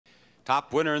Top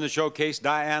winner in the showcase,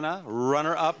 Diana.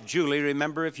 Runner-up, Julie.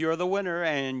 Remember, if you're the winner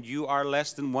and you are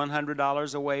less than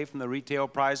 $100 away from the retail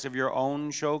price of your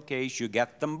own showcase, you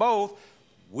get them both.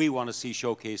 We want to see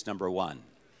showcase number 1.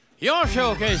 Your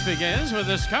showcase begins with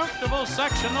this comfortable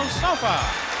sectional sofa.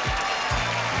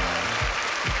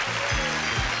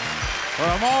 For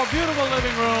a more beautiful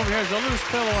living room, here's a loose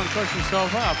pillow and cushion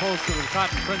sofa upholstered with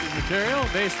cotton printed material,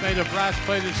 base made of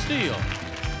brass-plated steel.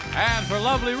 And for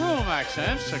lovely room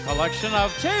accents, a collection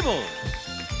of tables.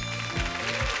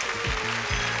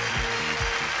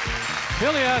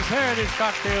 Piliad's Heritage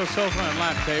Cocktail Sofa and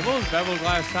Lamp Tables, beveled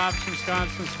glass tops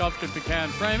ensconced in sculpted pecan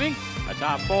framing,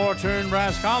 atop 4 turned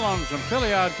brass columns from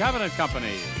Piliad Cabinet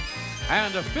Company.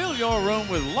 And to fill your room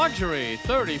with luxury,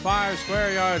 35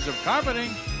 square yards of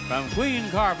carpeting from Queen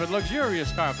Carpet,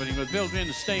 luxurious carpeting with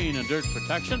built-in stain and dirt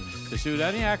protection to suit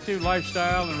any active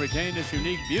lifestyle and retain its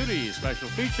unique beauty. Special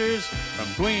features from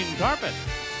Queen Carpet.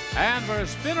 And for a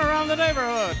spin around the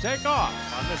neighborhood, take off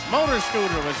on this motor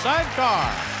scooter with sidecar.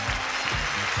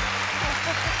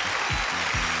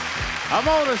 A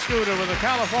motor scooter with a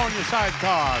California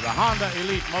sidecar. The Honda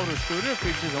Elite motor scooter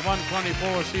features a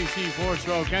 124cc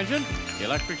 4-stroke engine,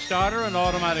 electric starter, and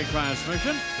automatic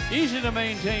transmission. Easy to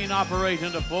maintain, operate,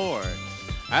 and afford.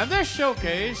 And this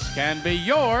showcase can be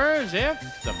yours if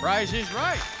the price is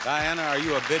right. Diana, are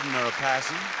you a bidding or a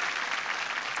passing?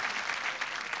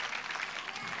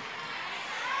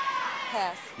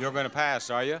 Pass. You're going to pass,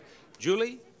 are you?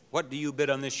 Julie, what do you bid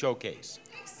on this showcase?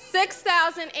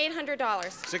 $6,800.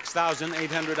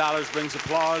 $6,800 brings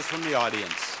applause from the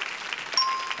audience.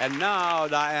 And now,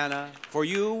 Diana, for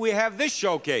you, we have this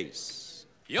showcase.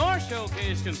 Your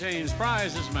showcase contains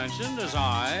prizes mentioned as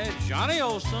I, Johnny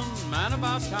Olson, man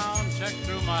about town, checked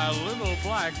through my little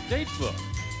black date book.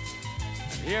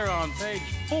 And here on page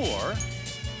 4,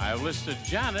 I've listed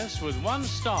Janice with 1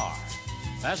 star.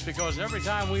 That's because every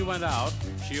time we went out,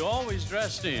 she always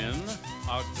dressed in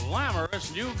a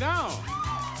glamorous new gown.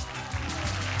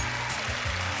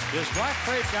 This black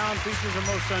crepe gown features a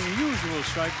most unusual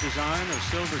stripe design of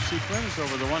silver sequins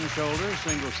over the one shoulder,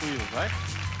 single sleeve effect,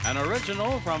 an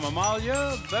original from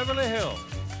Amalia, Beverly Hills.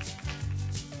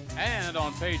 And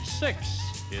on page 6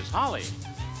 is Holly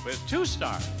with 2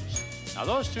 stars. Now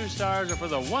those 2 stars are for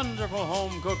the wonderful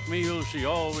home-cooked meals she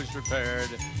always prepared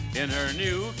in her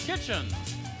new kitchen.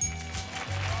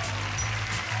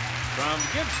 From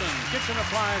Gibson, kitchen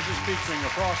appliances featuring a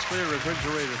frost-clear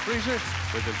refrigerator freezer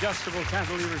with adjustable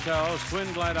cantilever shelves,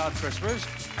 twin glide-out crispers,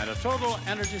 and a total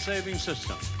energy-saving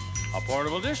system. A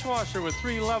portable dishwasher with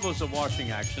 3 levels of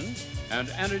washing action and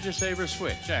energy-saver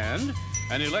switch. And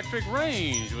an electric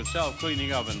range with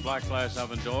self-cleaning oven, black glass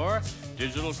oven door,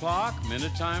 digital clock,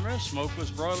 minute timer, smokeless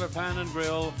broiler pan and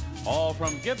grill, all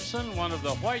from Gibson, one of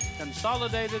the white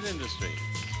consolidated industries.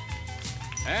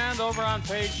 And over on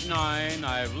page 9,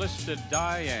 I've listed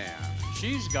Diane.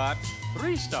 She's got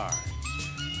 3 stars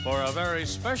for a very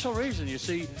special reason. You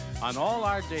see, on all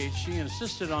our dates, she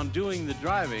insisted on doing the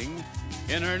driving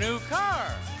in her new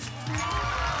car.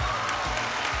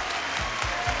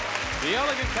 The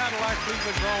elegant Cadillac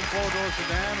Fleetwood Chrome 4-door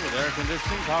sedan with air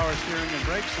conditioning, power steering and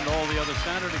brakes, and all the other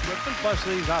standard equipment, plus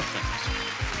these options.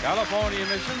 California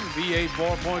emission, V8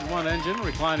 4.1 engine,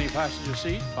 reclining passenger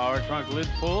seat, power trunk lid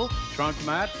pull, trunk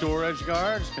mat, door edge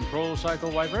guards, control cycle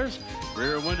wipers,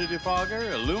 rear window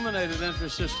defogger, illuminated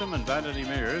entry system and vanity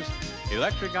mirrors,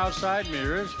 electric outside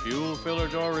mirrors, fuel filler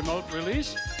door remote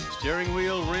release, steering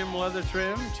wheel rim leather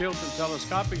trim, tilt and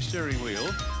telescopic steering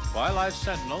wheel, Twilight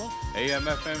Sentinel,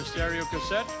 AM/FM stereo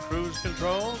cassette, cruise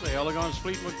control, the elegant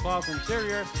Fleetwood cloth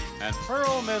interior, and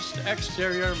Pearl Mist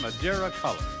exterior Madeira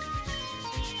color.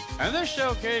 And this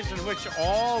showcase, in which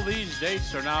all these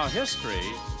dates are now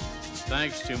history,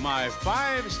 thanks to my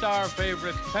 5-star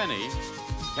favorite Penny,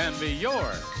 can be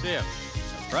yours if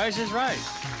the price is right.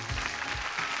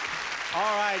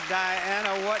 All right,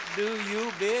 Diana, what do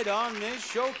you bid on this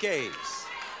showcase?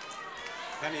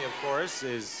 Penny, of course,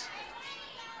 is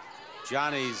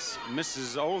Johnny's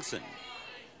Mrs. Olson.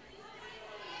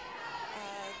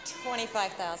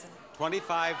 $25,000.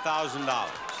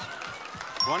 $25,000.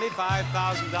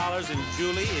 $25,000, and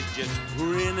Julie is just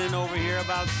grinning over here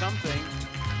about something.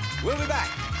 We'll be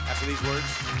back after these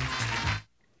words.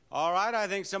 All right, I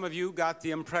think some of you got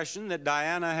the impression that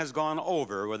Diana has gone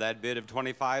over with that bid of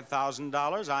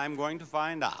 $25,000. I'm going to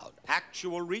find out.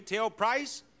 Actual retail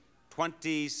price,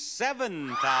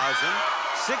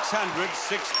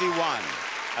 $27,661.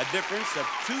 A difference of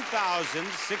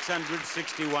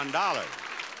 $2,661.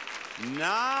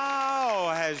 Now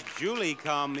has Julie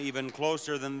come even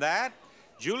closer than that.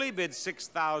 Julie bid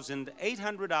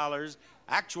 $6,800.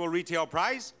 Actual retail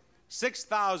price,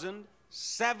 $6,661.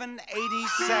 $787.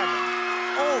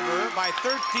 Over by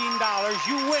 $13.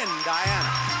 You win,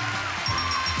 Diana.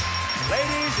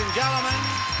 Ladies and gentlemen,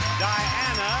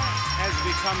 Diana has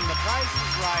become the Price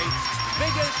is Right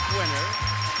biggest winner.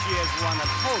 She has won a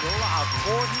total of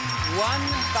 $41,571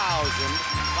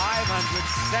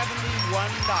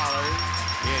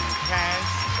 in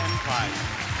cash and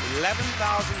prizes. $11,000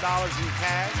 in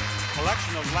cash,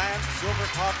 collection of lamps, silver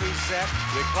coffee set,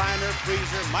 recliner,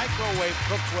 freezer, microwave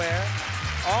cookware.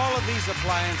 All of these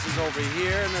appliances over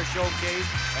here in their showcase,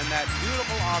 and that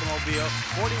beautiful automobile,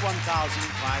 $41,571.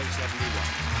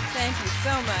 Thank you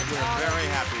so much. We're very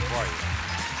happy for you.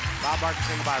 Bob Barker,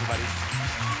 say goodbye, everybody.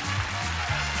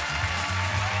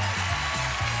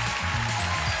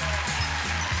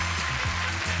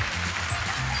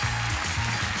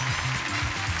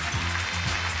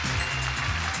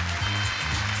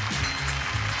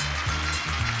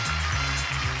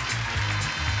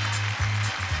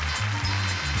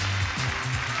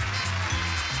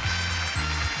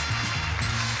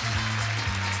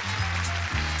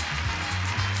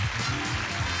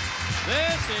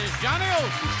 This is Johnny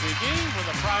Olson speaking for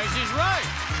The Price is Right,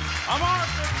 a Mark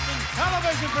Goodson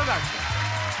television production.